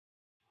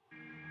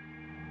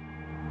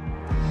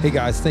Hey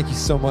guys, thank you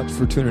so much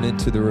for tuning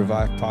into the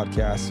Revive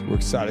podcast. We're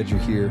excited you're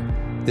here.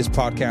 This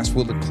podcast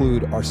will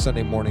include our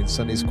Sunday morning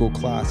Sunday school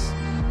class,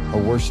 our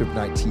worship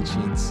night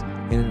teachings,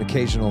 and an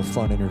occasional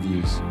fun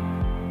interviews.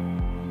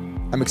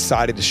 I'm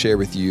excited to share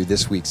with you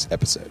this week's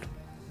episode.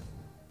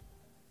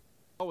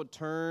 I would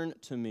turn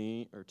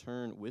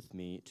with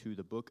me to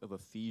the book of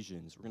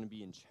Ephesians. We're going to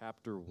be in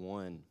chapter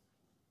 1.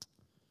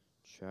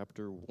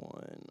 Chapter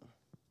 1.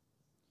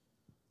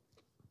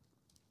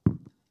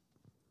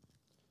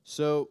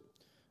 So,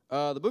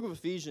 the book of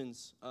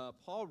Ephesians,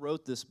 Paul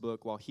wrote this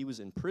book while he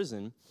was in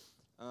prison.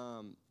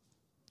 And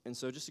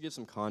so just to give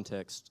some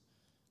context,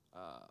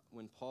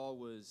 when Paul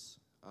was,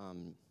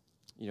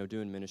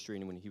 doing ministry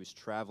and when he was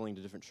traveling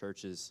to different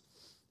churches,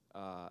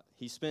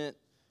 he spent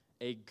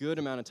a good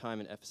amount of time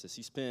in Ephesus.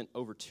 He spent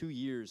over 2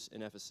 years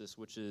in Ephesus,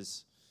 which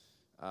is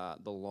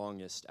the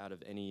longest out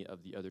of any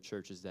of the other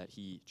churches that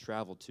he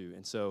traveled to.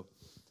 And so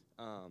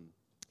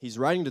he's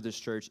writing to this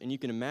church, and you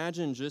can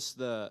imagine just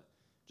the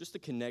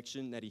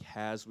connection that he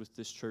has with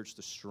this church,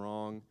 the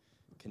strong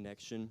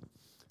connection.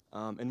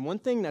 And one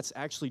thing that's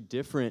actually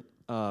different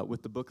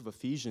with the book of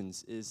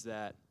Ephesians is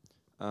that,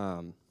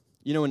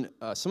 in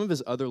some of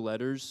his other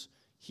letters,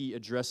 he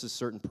addresses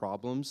certain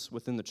problems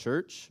within the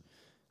church.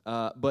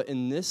 But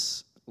in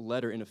this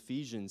letter in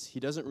Ephesians, he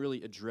doesn't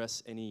really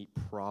address any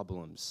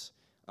problems.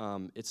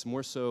 It's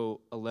more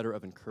so a letter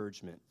of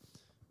encouragement.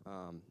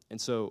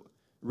 And so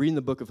reading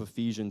the book of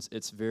Ephesians,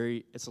 it's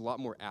a lot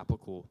more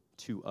applicable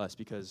to us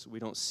because we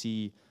don't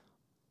see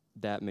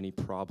that many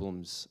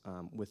problems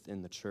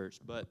within the church.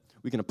 But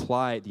we can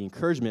apply the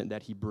encouragement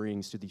that he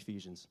brings to the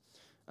Ephesians.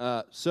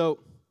 So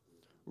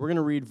we're going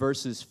to read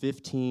verses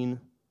 15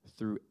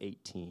 through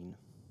 18.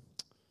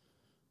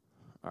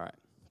 All right.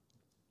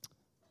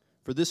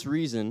 For this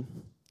reason,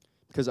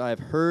 because I have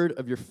heard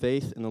of your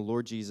faith in the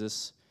Lord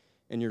Jesus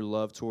and your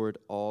love toward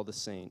all the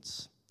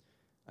saints,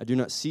 I do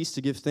not cease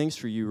to give thanks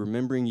for you,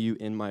 remembering you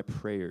in my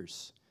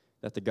prayers,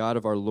 that the God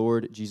of our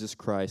Lord Jesus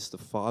Christ, the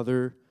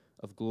Father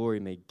of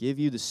glory, may give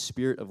you the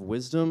spirit of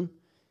wisdom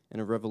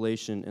and of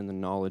revelation in the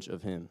knowledge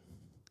of him,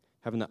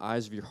 having the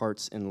eyes of your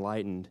hearts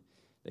enlightened,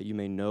 that you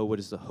may know what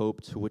is the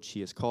hope to which he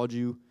has called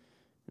you,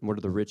 and what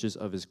are the riches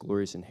of his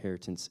glorious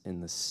inheritance in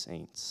the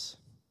saints.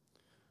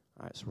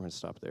 All right, so we're going to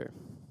stop there.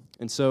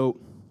 And so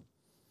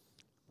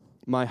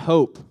my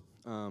hope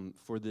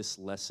for this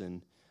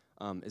lesson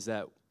is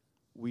that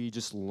we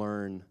just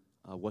learn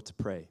what to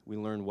pray. We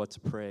learn what to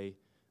pray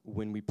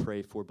when we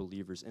pray for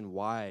believers and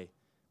why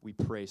we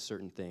pray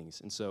certain things.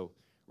 And so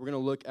we're going to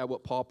look at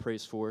what Paul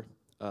prays for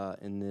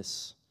in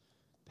this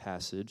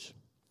passage.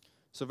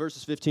 So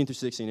verses 15 through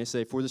 16, they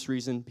say, "For this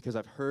reason, because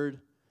I've heard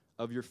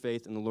of your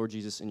faith in the Lord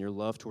Jesus and your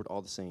love toward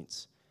all the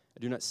saints, I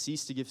do not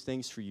cease to give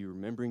thanks for you,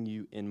 remembering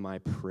you in my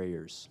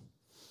prayers."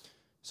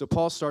 So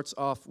Paul starts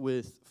off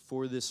with,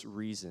 for this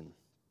reason.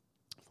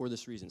 For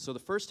this reason. So the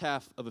first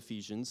half of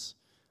Ephesians,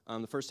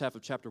 the first half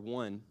of chapter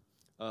 1,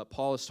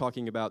 Paul is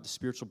talking about the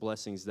spiritual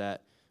blessings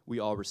that we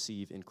all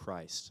receive in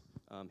Christ.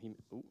 That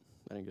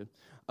ain't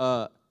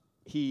good.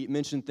 He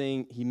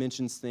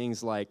mentions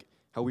things like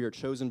how we are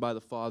chosen by the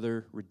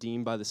Father,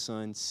 redeemed by the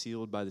Son,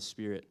 sealed by the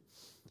Spirit.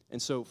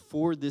 And so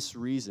for this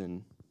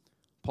reason,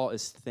 Paul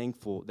is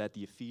thankful that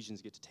the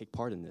Ephesians get to take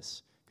part in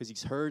this because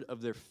he's heard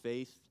of their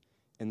faith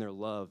and their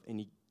love, and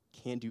he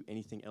can't do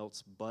anything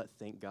else but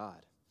thank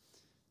God.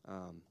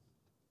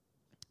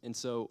 And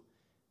so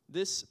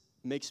this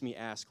makes me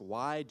ask,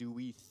 why do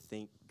we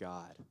thank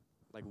God?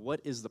 Like,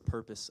 what is the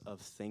purpose of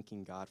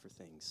thanking God for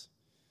things?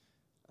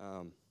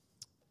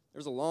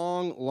 There's a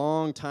long,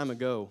 long time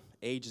ago,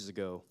 ages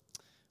ago,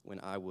 when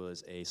I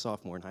was a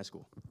sophomore in high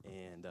school.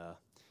 And I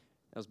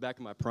was back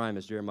in my prime,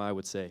 as Jeremiah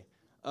would say.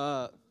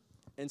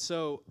 And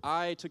so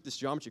I took this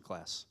geometry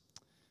class.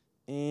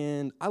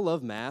 And I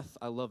love math.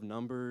 I love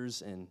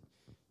numbers. And,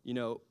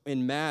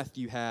 in math,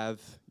 you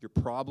have your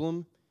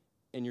problem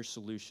and your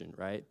solution,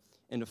 right?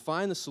 And to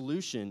find the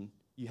solution,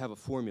 you have a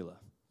formula,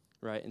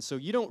 right? And so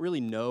you don't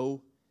really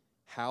know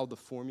how the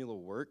formula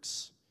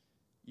works.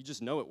 You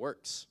just know it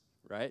works,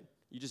 right?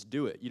 You just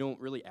do it. You don't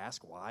really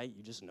ask why.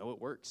 You just know it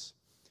works.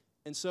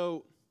 And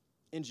so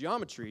in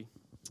geometry,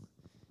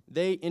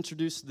 they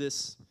introduced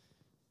this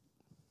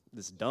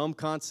dumb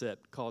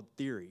concept called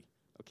theory,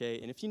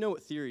 okay? And if you know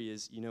what theory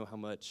is, you know how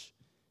much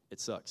it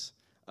sucks.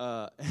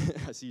 I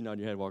see you nodding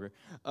your head, Walker.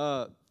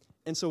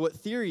 And so what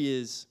theory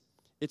is,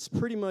 it's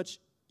pretty much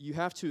you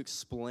have to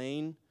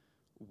explain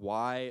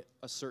why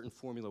a certain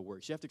formula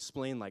works. You have to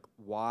explain, like,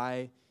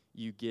 why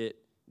you get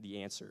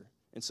the answer.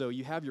 And so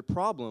you have your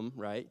problem,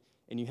 right,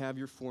 and you have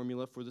your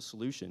formula for the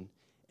solution,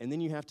 and then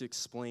you have to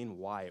explain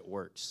why it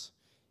works.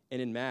 And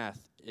in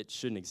math, it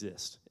shouldn't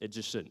exist. It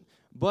just shouldn't.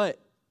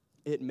 But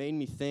it made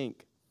me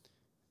think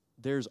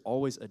there's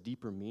always a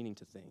deeper meaning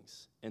to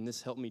things, and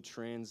this helped me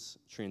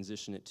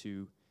transition it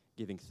to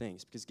giving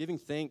thanks. Because giving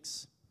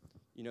thanks,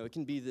 it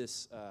can be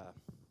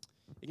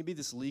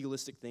this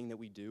legalistic thing that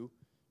we do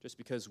just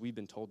because we've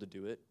been told to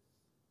do it.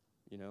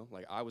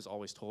 Like I was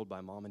always told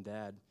by mom and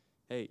dad,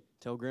 hey,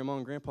 tell grandma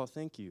and grandpa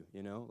thank you,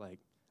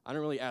 I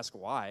don't really ask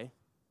why.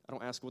 I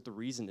don't ask what the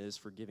reason is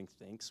for giving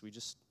thanks. We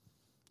just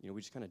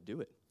kind of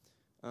do it.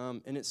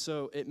 And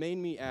it made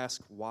me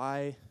ask,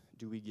 why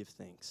do we give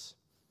thanks?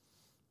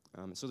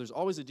 So there's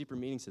always a deeper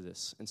meaning to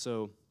this. And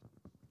so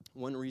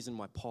one reason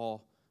why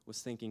Paul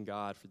was thanking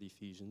God for the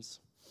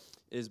Ephesians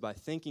is by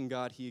thanking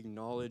God, he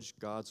acknowledged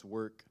God's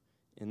work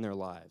in their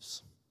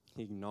lives.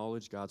 He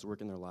acknowledged God's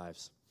work in their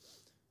lives.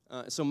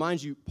 So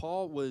mind you,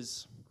 Paul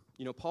was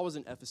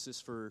in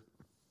Ephesus for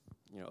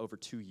over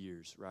 2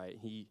 years, right?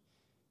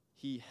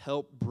 He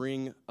helped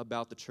bring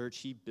about the church.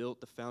 He built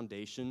the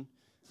foundation.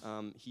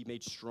 He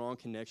made strong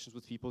connections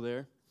with people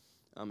there,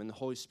 and the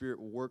Holy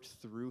Spirit worked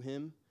through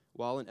him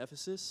while in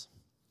Ephesus.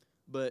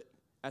 But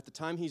at the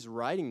time he's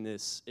writing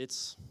this,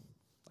 it's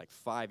like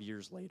 5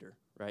 years later,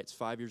 right? It's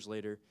 5 years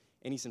later,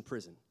 and he's in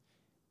prison.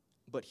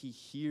 But he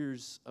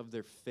hears of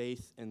their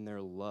faith and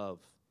their love,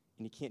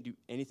 and he can't do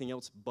anything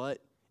else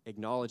but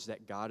acknowledge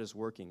that God is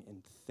working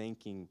and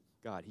thanking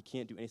God. He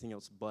can't do anything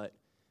else but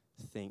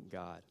thank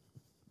God.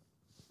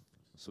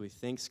 So he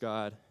thanks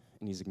God,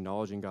 and he's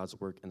acknowledging God's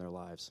work in their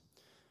lives.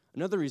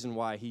 Another reason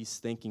why he's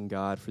thanking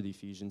God for the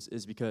Ephesians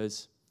is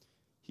because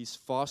he's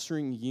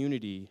fostering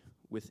unity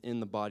within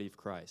the body of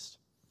Christ.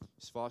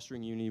 He's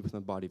fostering unity within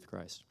the body of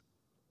Christ.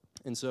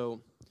 And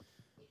so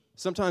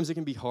sometimes it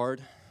can be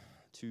hard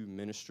to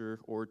minister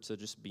or to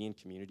just be in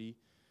community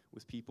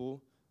with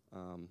people.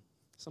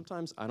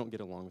 Sometimes I don't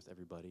get along with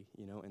everybody,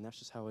 and that's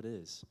just how it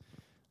is.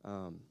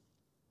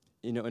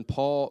 And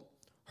Paul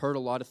heard a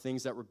lot of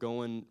things that were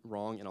going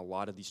wrong in a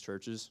lot of these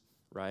churches,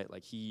 right?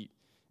 Like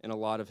in a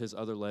lot of his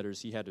other letters,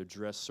 he had to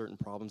address certain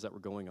problems that were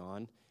going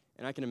on.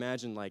 And I can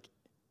imagine,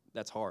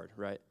 that's hard,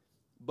 right?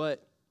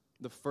 But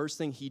the first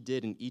thing he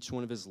did in each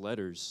one of his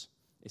letters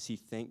is he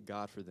thanked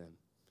God for them.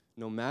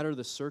 No matter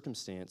the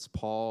circumstance,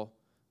 Paul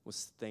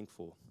was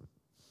thankful.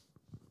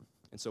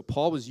 And so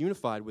Paul was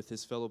unified with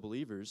his fellow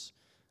believers,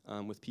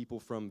 with people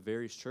from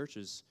various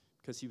churches,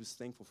 because he was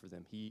thankful for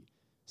them. He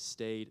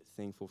stayed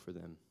thankful for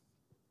them.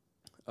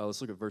 Let's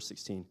look at verse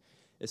 16.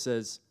 It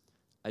says,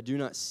 I do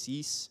not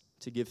cease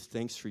to give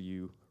thanks for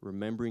you,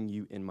 remembering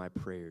you in my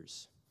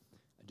prayers.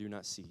 I do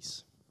not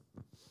cease.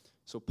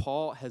 So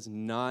Paul has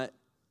not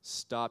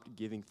stopped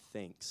giving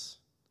thanks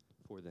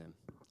for them.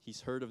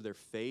 He's heard of their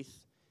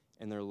faith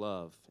and their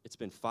love. It's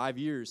been 5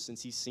 years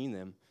since he's seen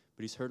them,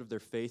 but he's heard of their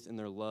faith and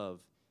their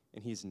love,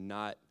 and he's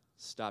not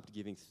stopped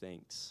giving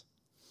thanks.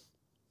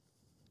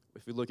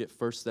 If we look at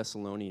 1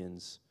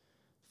 Thessalonians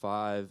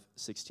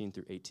 5:16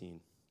 through 18,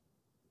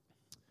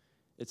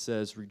 it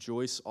says,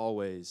 rejoice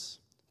always,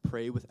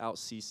 pray without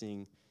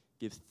ceasing,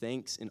 give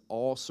thanks in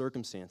all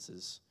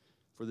circumstances,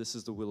 for this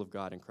is the will of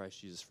God in Christ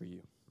Jesus for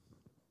you.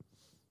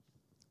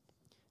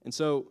 And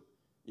so,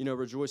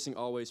 rejoicing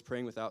always,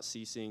 praying without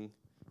ceasing,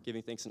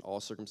 giving thanks in all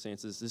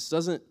circumstances, this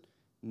doesn't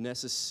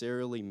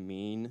necessarily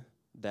mean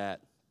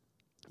that,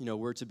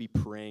 we're to be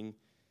praying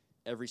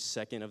every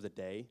second of the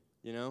day,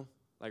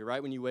 Like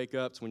right when you wake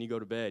up to when you go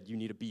to bed, you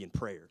need to be in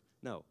prayer.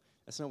 No,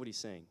 that's not what he's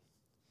saying.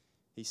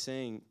 He's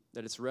saying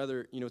that it's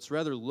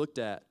rather looked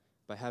at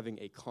by having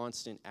a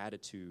constant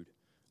attitude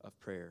of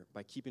prayer,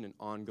 by keeping an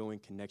ongoing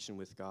connection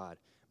with God,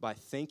 by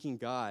thanking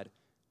God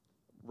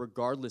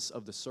regardless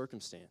of the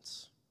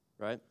circumstance,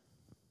 right?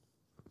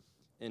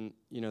 And,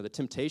 the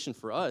temptation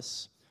for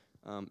us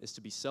is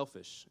to be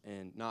selfish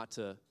and not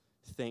to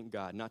thank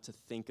God, not to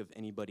think of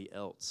anybody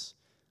else.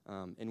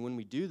 And when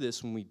we do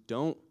this, when we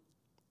don't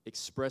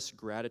express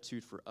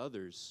gratitude for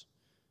others,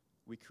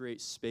 we create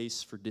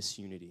space for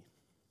disunity.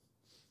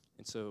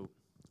 And so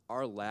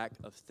our lack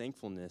of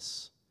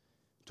thankfulness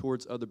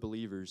towards other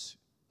believers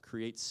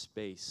creates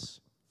space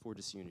for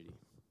disunity,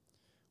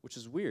 which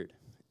is weird.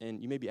 And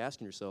you may be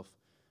asking yourself,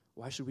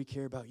 why should we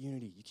care about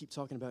unity? You keep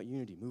talking about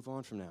unity. Move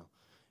on from now.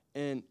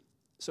 And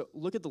so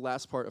look at the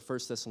last part of 1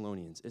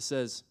 Thessalonians. It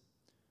says,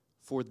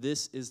 for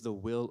this is the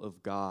will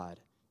of God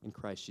in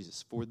Christ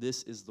Jesus. For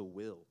this is the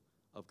will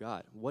of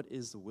God. What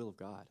is the will of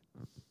God?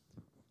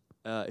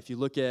 If you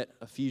look at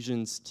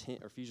Ephesians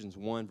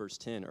 1, verse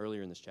 10,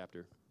 earlier in this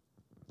chapter,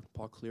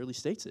 Paul clearly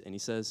states it, and he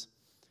says,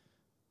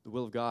 the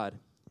will of God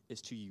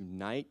is to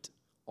unite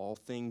all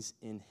things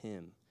in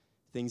him,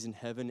 things in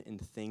heaven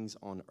and things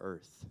on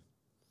earth.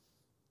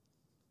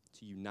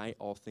 To unite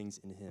all things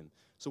in him.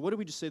 So what did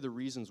we just say the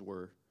reasons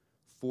were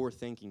for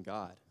thanking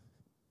God?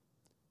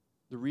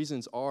 The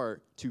reasons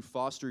are to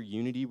foster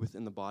unity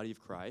within the body of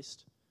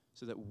Christ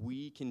so that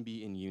we can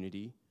be in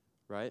unity,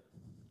 right?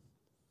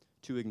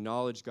 To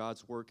acknowledge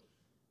God's work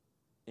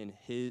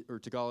to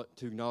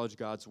acknowledge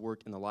God's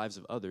work in the lives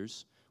of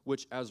others,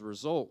 which as a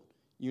result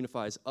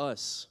unifies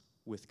us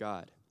with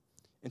God.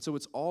 And so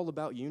it's all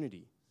about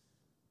unity.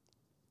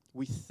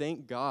 We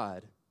thank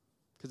God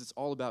because it's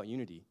all about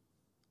unity.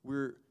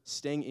 We're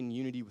staying in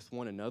unity with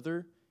one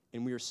another,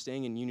 and we are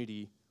staying in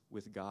unity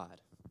with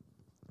God.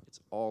 It's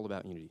all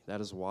about unity.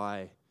 That is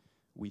why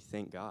we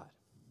thank God.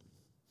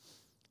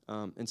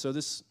 And so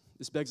this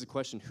begs the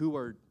question: who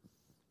are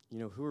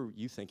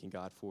you thanking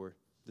God for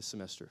this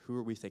semester? Who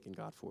are we thanking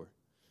God for?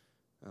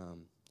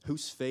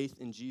 Whose faith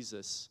in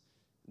Jesus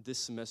this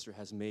semester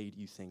has made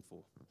you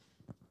thankful?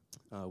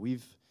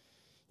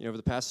 over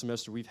the past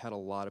semester, we've had a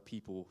lot of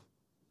people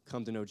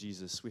come to know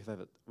Jesus. We've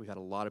had a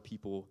lot of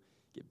people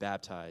get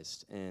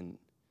baptized, and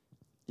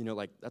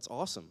that's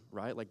awesome,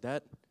 right?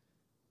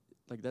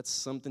 That's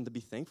something to be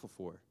thankful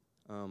for,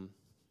 and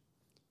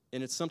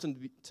it's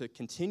something to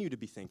continue to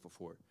be thankful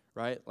for,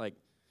 right? Like,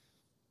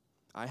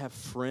 I have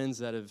friends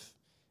that have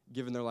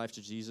given their life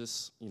to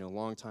Jesus, a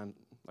long time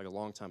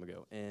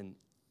ago, and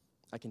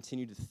I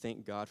continue to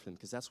thank God for them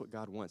because that's what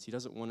God wants. He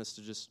doesn't want us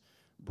to just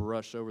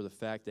brush over the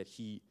fact that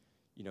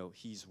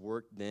He's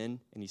worked then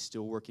and He's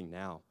still working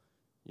now,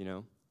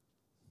 And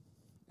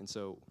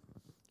so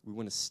we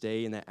want to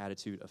stay in that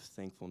attitude of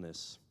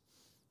thankfulness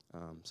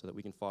so that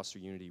we can foster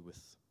unity with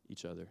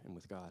each other and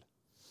with God.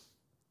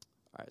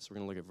 All right, so we're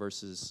going to look at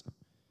verses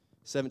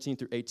 17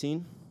 through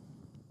 18.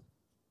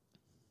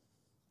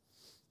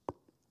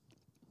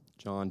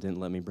 John didn't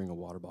let me bring a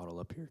water bottle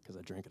up here because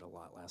I drank it a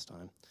lot last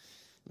time.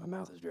 My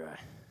mouth is dry.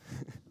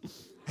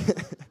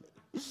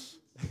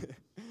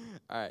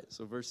 All right,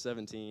 so verse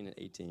 17 and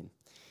 18.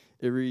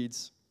 It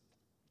reads,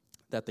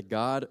 that the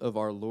God of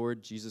our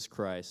Lord Jesus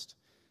Christ,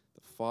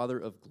 the Father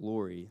of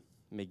glory,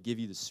 may give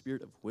you the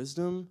spirit of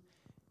wisdom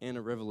and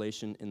a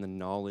revelation in the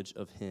knowledge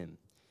of Him,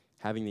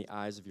 having the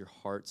eyes of your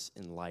hearts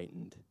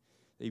enlightened,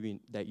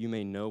 that you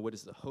may know what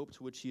is the hope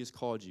to which He has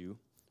called you,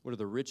 what are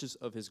the riches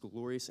of His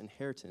glorious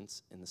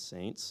inheritance in the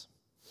saints.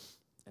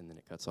 And then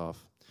it cuts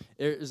off.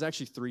 There's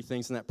actually 3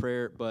 things in that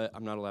prayer, but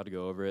I'm not allowed to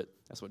go over it.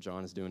 That's what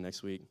John is doing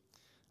next week.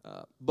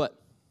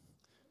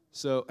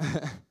 So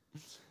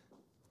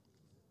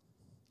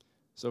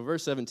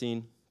verse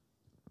 17,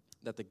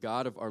 that the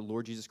God of our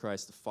Lord Jesus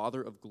Christ, the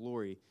Father of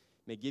glory,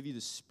 may give you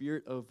the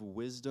spirit of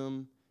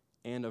wisdom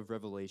and of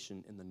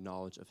revelation in the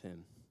knowledge of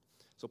Him.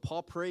 So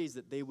Paul prays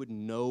that they would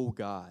know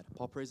God.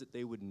 Paul prays that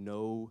they would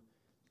know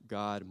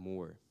God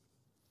more.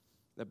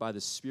 That by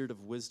the spirit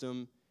of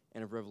wisdom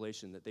and of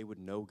revelation, that they would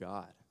know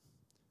God.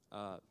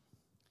 I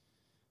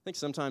think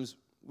sometimes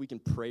we can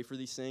pray for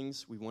these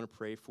things. We want to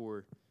pray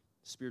for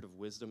spirit of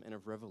wisdom and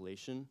of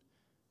revelation,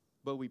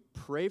 but we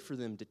pray for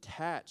them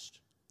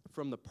detached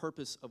from the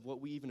purpose of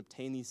what we even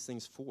obtain these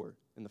things for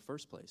in the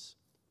first place,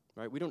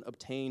 right? We don't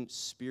obtain the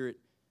spirit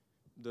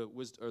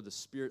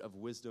of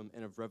wisdom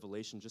and of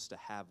revelation just to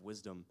have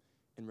wisdom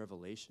and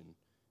revelation.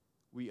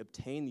 We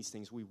obtain these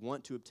things. We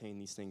want to obtain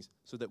these things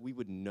so that we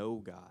would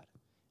know God,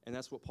 and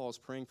that's what Paul's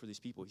praying for these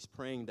people. He's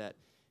praying that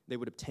they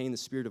would obtain the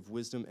spirit of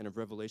wisdom and of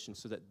revelation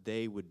so that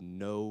they would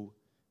know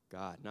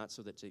God, not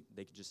so that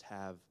they could just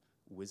have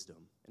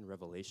wisdom and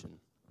revelation.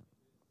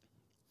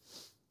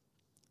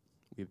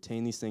 We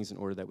obtain these things in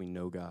order that we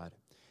know God.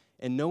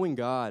 And knowing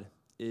God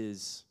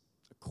is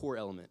a core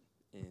element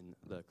in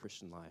the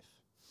Christian life.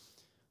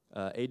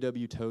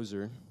 A.W.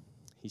 Tozer,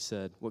 he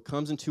said, what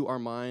comes into our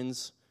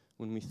minds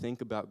when we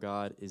think about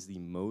God is the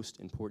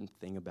most important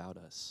thing about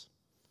us.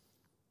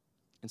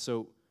 And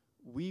so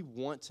we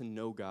want to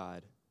know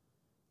God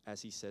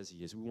as He says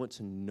He is. We want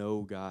to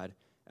know God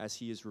as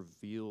He has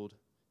revealed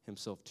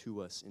Himself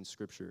to us in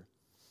Scripture.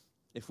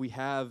 If we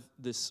have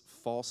this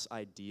false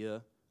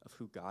idea of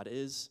who God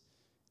is,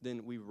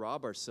 then we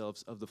rob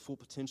ourselves of the full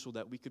potential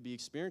that we could be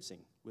experiencing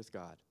with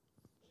God.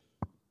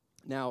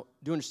 Now,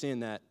 do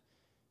understand that,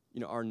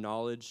 our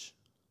knowledge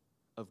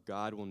of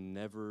God will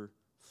never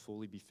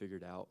fully be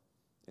figured out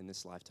in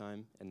this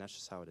lifetime, and that's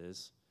just how it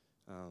is.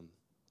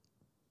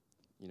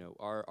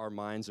 Our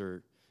minds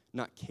are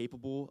not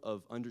capable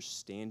of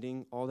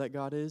understanding all that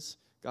God is.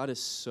 God is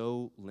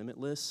so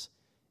limitless,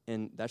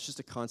 and that's just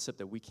a concept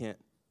that we can't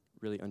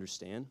really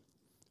understand.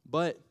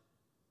 But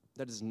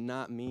that does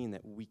not mean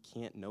that we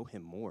can't know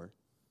Him more,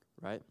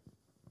 right?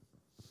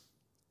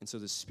 And so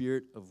the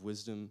spirit of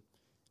wisdom and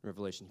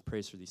revelation, He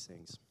prays for these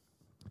things.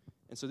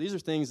 And so these are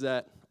things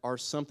that are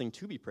something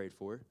to be prayed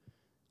for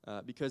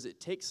because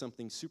it takes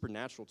something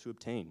supernatural to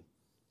obtain.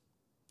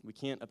 We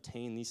can't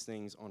obtain these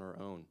things on our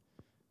own.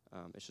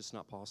 It's just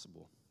not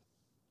possible.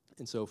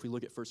 And so if we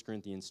look at 1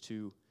 Corinthians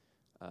 2,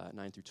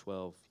 9 through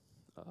 12,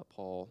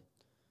 Paul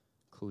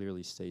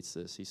clearly states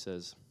this. He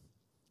says,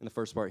 in the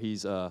first part,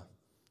 he's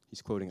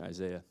quoting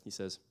Isaiah. He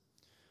says,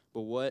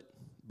 But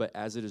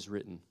as it is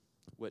written,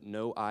 what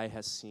no eye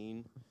has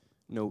seen,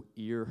 no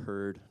ear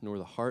heard, nor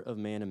the heart of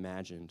man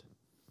imagined,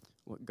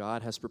 what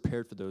God has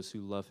prepared for those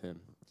who love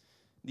Him.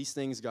 These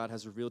things God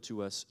has revealed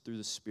to us through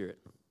the Spirit.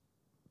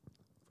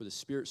 For the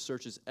Spirit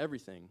searches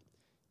everything,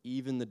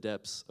 even the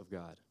depths of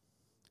God.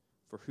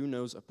 For who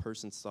knows a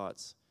person's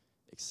thoughts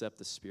except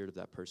the spirit of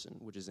that person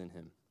which is in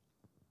him?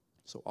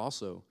 So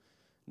also,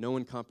 no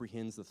one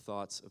comprehends the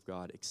thoughts of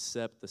God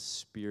except the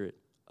Spirit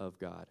of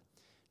God.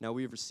 Now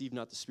we have received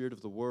not the spirit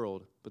of the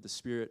world, but the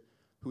Spirit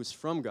who is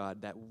from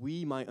God, that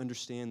we might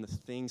understand the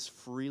things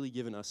freely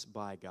given us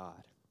by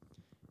God.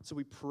 So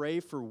we pray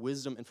for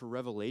wisdom and for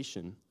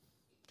revelation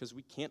because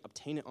we can't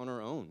obtain it on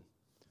our own.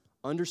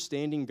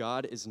 Understanding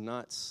God is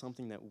not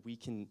something that we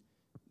can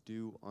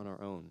do on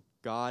our own.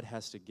 God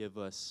has to give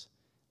us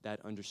that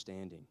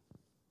understanding.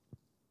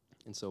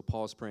 And so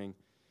Paul is praying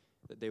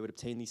that they would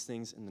obtain these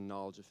things in the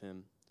knowledge of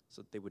Him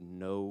so that they would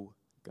know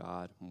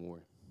God more.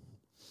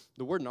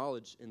 The word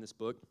knowledge in this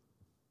book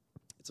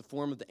It's a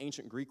form of the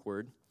ancient Greek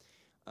word.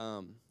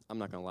 I'm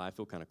not going to lie, I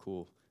feel kind of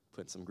cool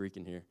putting some Greek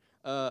in here.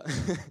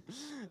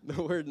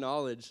 The word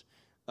knowledge,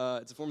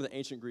 it's a form of the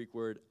ancient Greek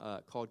word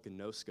called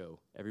gnosko.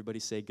 Everybody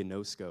say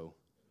gnosko.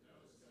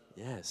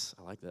 Yes,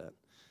 I like that.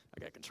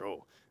 I got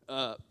control.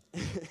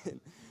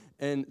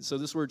 And so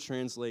this word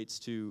translates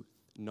to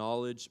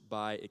knowledge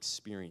by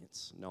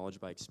experience. Knowledge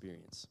by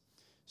experience.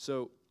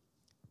 So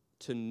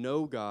to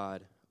know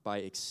God by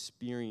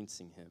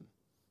experiencing him,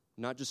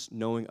 not just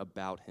knowing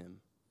about him.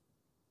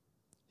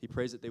 He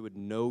prays that they would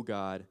know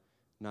God,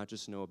 not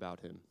just know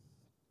about him.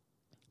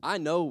 I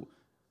know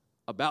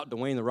about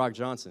Dwayne "The Rock"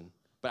 Johnson,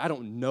 but I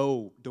don't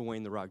know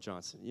Dwayne "The Rock"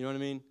 Johnson. You know what I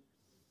mean?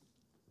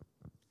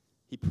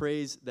 He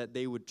prays that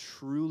they would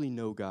truly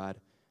know God,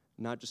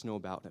 not just know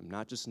about him,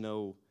 not just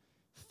know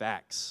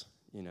facts,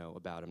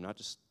 about him, not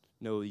just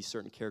know these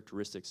certain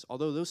characteristics.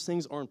 Although those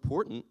things are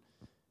important,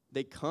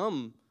 they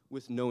come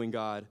with knowing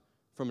God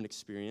from an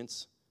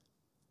experience.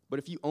 But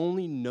if you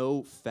only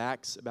know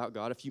facts about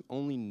God, if you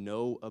only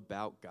know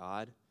about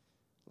God,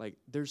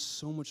 there's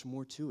so much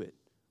more to it.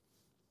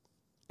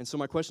 And so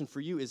my question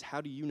for you is,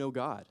 how do you know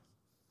God?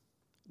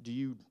 Do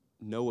you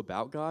know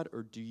about God,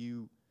 or do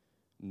you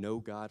know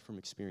God from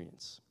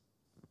experience?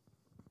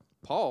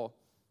 Paul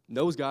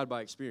knows God by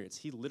experience.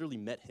 He literally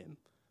met him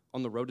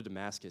on the road to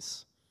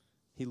Damascus.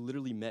 He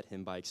literally met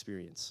him by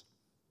experience.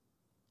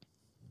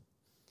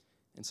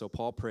 And so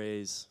Paul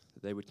prays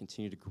that they would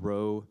continue to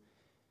grow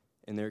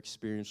in their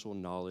experiential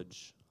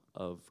knowledge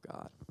of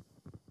God.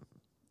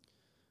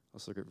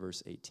 Let's look at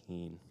verse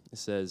 18. It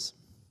says,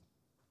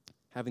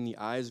 having the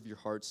eyes of your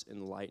hearts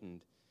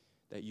enlightened,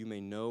 that you may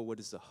know what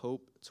is the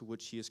hope to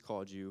which he has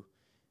called you,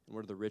 and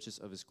what are the riches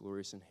of his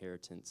glorious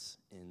inheritance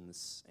in the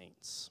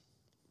saints.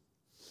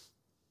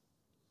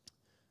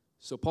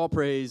 So Paul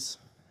prays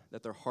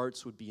that their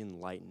hearts would be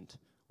enlightened.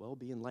 Well,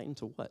 be enlightened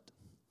to what?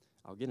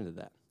 I'll get into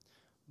that.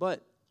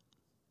 But,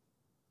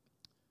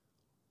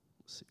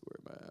 let's see, where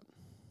am I at?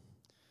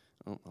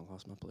 Oh, I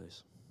lost my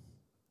place.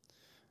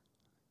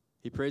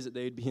 He prays that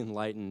they'd be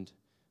enlightened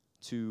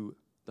to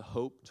the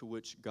hope to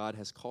which God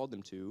has called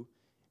them to,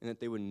 and that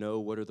they would know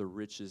what are the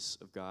riches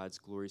of God's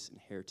glorious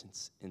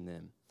inheritance in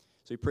them.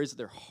 So he prays that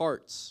their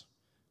hearts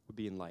would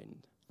be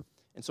enlightened.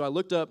 And so I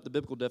looked up the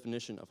biblical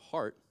definition of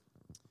heart,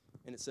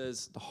 and it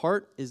says, the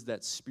heart is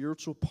that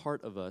spiritual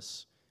part of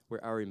us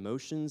where our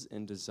emotions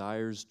and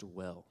desires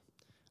dwell.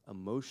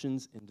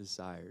 Emotions and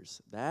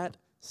desires. That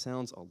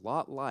sounds a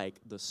lot like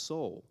the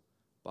soul.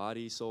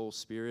 Body, soul,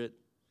 spirit.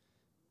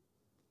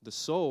 The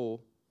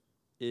soul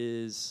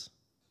is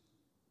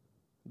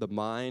the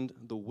mind,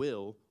 the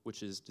will,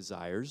 which is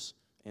desires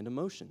and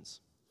emotions.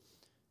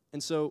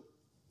 And so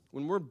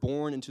when we're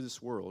born into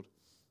this world,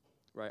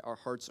 right, our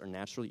hearts are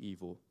naturally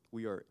evil.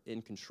 We are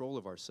in control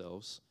of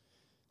ourselves,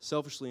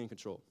 selfishly in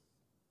control.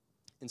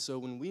 And so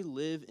when we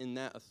live in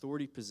that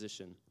authority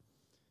position,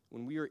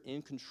 when we are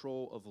in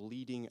control of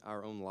leading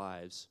our own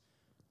lives,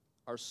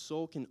 our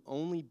soul can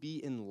only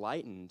be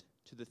enlightened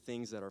to the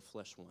things that our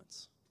flesh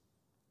wants.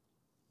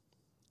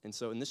 And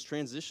so, this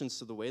transitions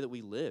to the way that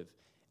we live.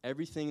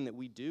 Everything that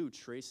we do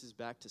traces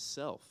back to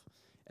self.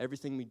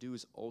 Everything we do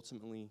is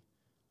ultimately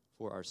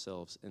for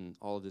ourselves, and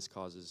all of this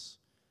causes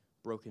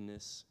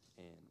brokenness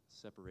and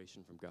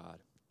separation from God.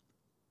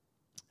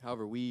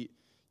 However, we've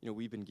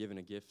been given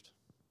a gift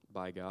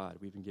by God.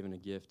 We've been given a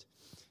gift,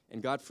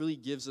 and God freely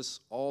gives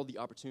us all the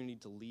opportunity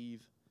to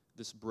leave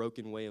this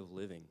broken way of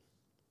living.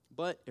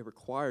 But it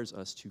requires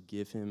us to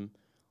give him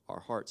our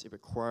hearts. It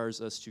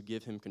requires us to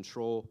give him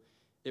control.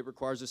 It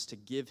requires us to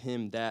give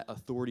him that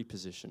authority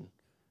position,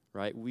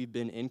 right? We've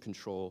been in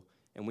control,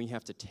 and we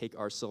have to take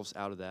ourselves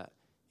out of that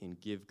and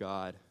give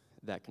God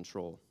that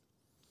control.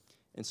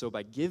 And so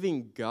by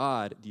giving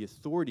God the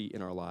authority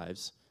in our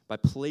lives, by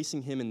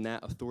placing him in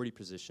that authority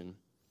position,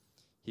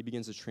 he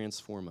begins to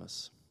transform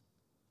us.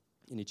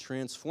 And he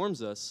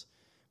transforms us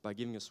by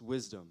giving us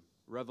wisdom,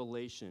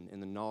 revelation,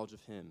 and the knowledge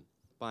of him,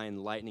 by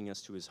enlightening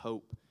us to his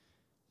hope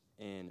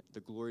and the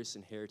glorious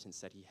inheritance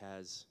that he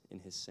has in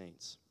his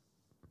saints.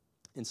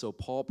 And so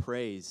Paul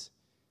prays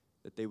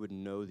that they would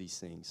know these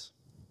things.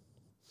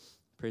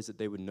 He prays that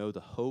they would know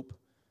the hope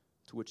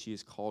to which he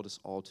has called us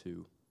all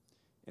to,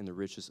 and the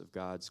riches of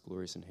God's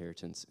glorious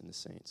inheritance in the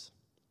saints.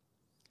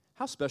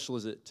 How special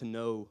is it to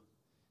know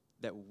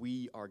that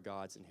we are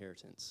God's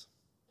inheritance?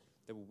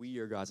 That we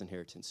are God's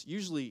inheritance.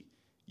 Usually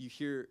you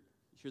hear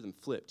them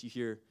flipped. You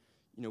hear,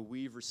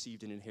 we've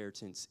received an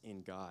inheritance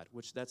in God,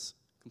 which that's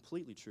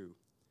completely true.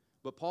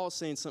 But Paul is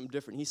saying something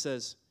different. He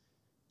says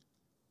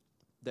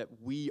that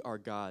we are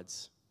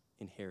God's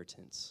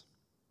inheritance.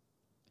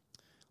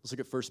 Let's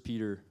look at 1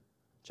 Peter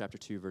chapter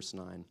 2, verse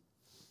 9. And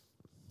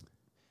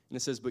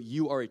it says, but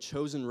you are a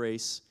chosen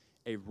race,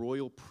 a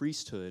royal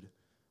priesthood,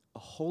 a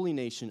holy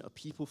nation, a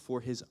people for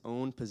his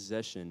own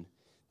possession,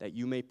 that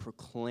you may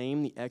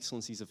proclaim the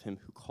excellencies of him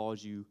who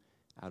called you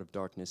out of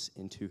darkness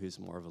into his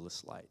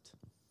marvelous light.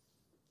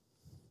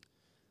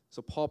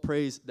 So Paul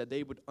prays that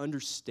they would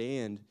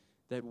understand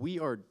that we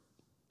are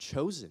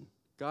chosen.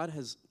 God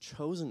has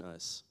chosen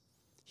us.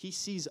 He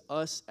sees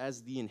us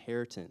as the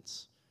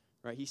inheritance,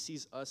 right? He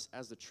sees us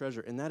as the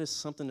treasure, and that is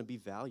something to be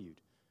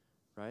valued,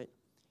 right?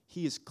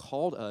 He has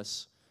called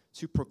us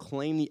to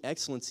proclaim the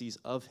excellencies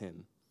of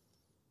him.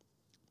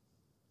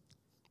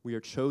 We are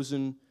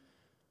chosen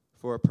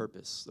for a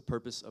purpose, the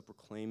purpose of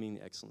proclaiming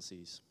the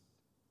excellencies.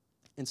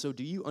 And so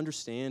do you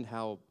understand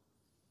how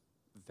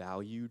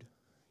valued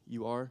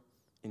you are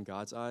in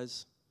God's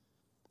eyes?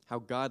 How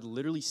God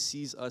literally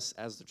sees us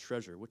as the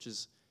treasure, which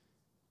is,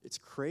 it's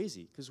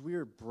crazy because we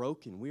are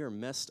broken, we are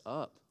messed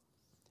up.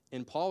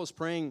 And Paul was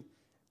praying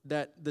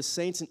that the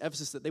saints in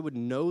Ephesus, that they would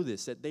know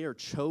this, that they are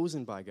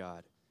chosen by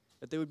God,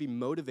 that they would be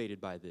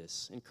motivated by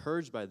this,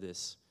 encouraged by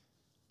this,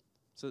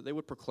 so that they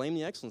would proclaim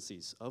the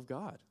excellencies of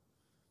God.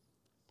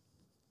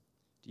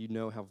 Do you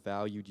know how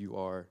valued you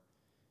are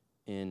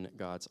in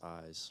God's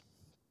eyes?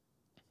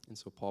 And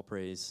so Paul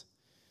prays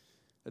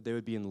that they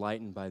would be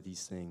enlightened by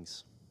these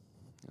things.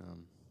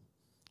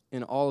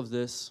 In all of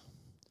this,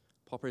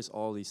 Paul prays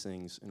all these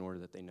things in order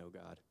that they know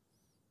God.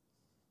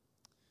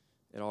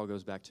 It all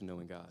goes back to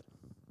knowing God.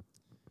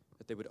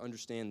 That they would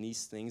understand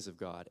these things of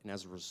God, and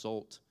as a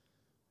result,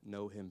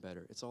 know him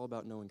better. It's all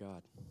about knowing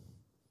God.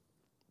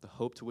 The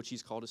hope to which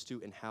he's called us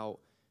to, and how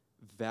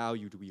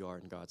valued we are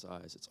in God's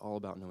eyes. It's all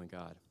about knowing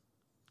God.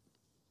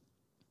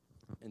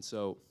 And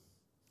so,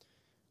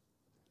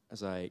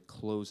 as I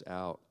close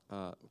out,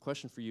 the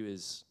question for you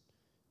is,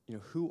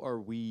 who are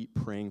we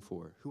praying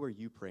for? Who are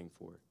you praying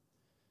for?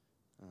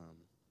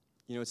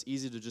 It's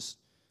easy to just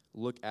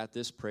look at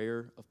this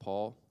prayer of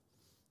Paul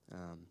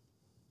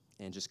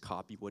and just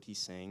copy what he's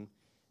saying.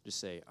 Just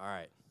say, all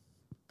right,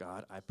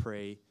 God, I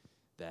pray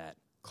that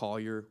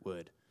Collier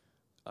would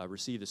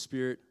receive the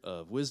spirit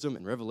of wisdom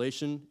and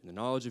revelation and the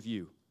knowledge of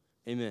you.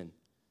 Amen.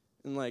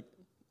 And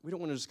we don't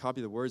want to just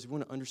copy the words. We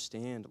want to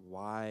understand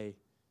why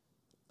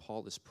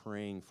Paul is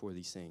praying for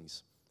these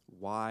things,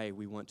 why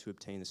we want to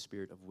obtain the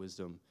spirit of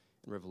wisdom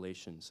and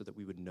revelation so that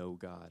we would know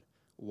God,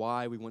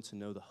 why we want to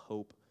know the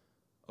hope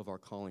of our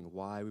calling,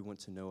 why we want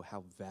to know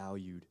how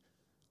valued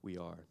we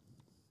are.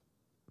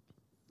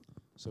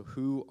 So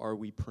who are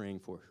we praying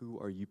for? Who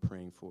are you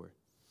praying for?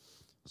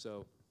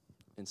 So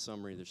in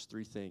summary, there's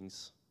 3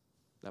 things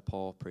that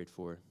Paul prayed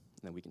for and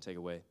that we can take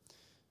away.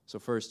 So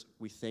first,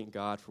 we thank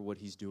God for what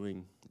he's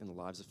doing in the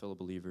lives of fellow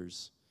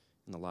believers,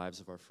 in the lives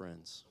of our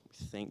friends.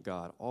 We thank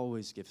God.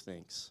 Always give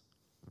thanks.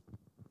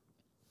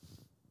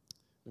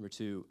 Number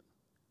 2,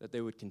 that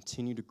they would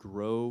continue to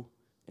grow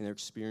in their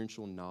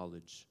experiential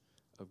knowledge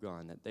of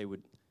God, that they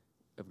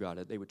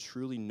would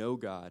truly know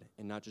God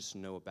and not just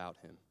know about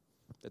him,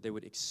 that they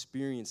would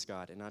experience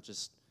God and not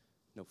just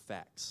know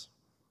facts.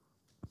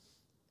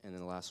 And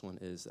then the last one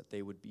is that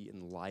they would be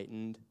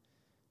enlightened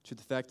to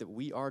the fact that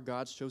we are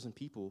God's chosen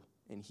people,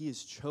 and he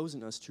has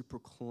chosen us to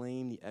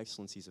proclaim the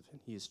excellencies of him.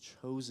 He has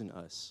chosen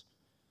us.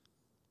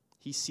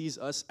 He sees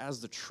us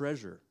as the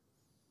treasure.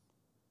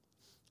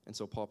 And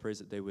so Paul prays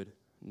that they would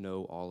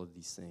know all of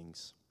these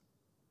things.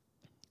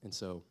 And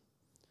so,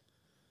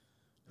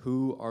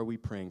 who are we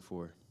praying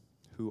for?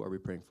 Who are we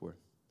praying for?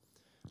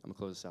 I'm going to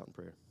close this out in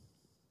prayer.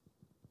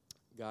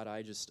 God,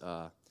 I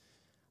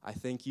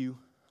thank you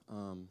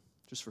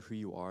just for who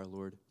you are,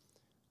 Lord.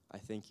 I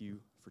thank you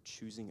for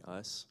choosing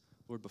us.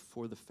 Lord,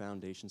 before the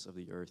foundations of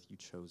the earth, you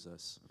chose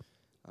us.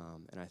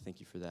 And I thank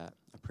you for that.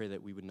 I pray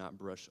that we would not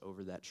brush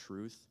over that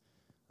truth,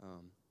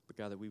 but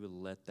God, that we would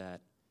let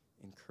that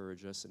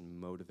encourage us and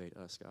motivate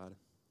us, God.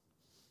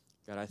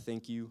 God, I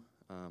thank you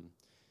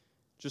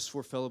just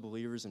for fellow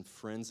believers and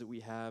friends that we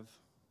have,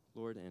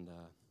 Lord, and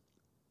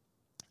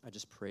I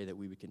just pray that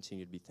we would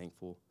continue to be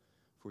thankful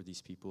for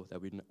these people,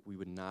 that we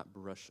would not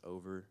brush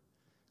over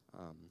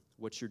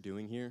what you're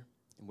doing here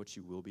and what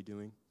you will be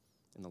doing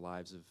in the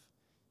lives of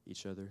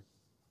each other.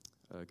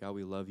 God,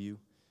 we love you.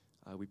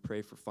 We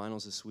pray for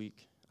finals this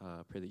week.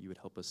 Pray that you would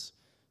help us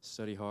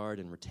study hard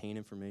and retain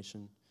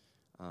information.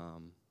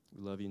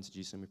 We love you. In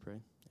Jesus' name we pray.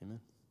 Amen.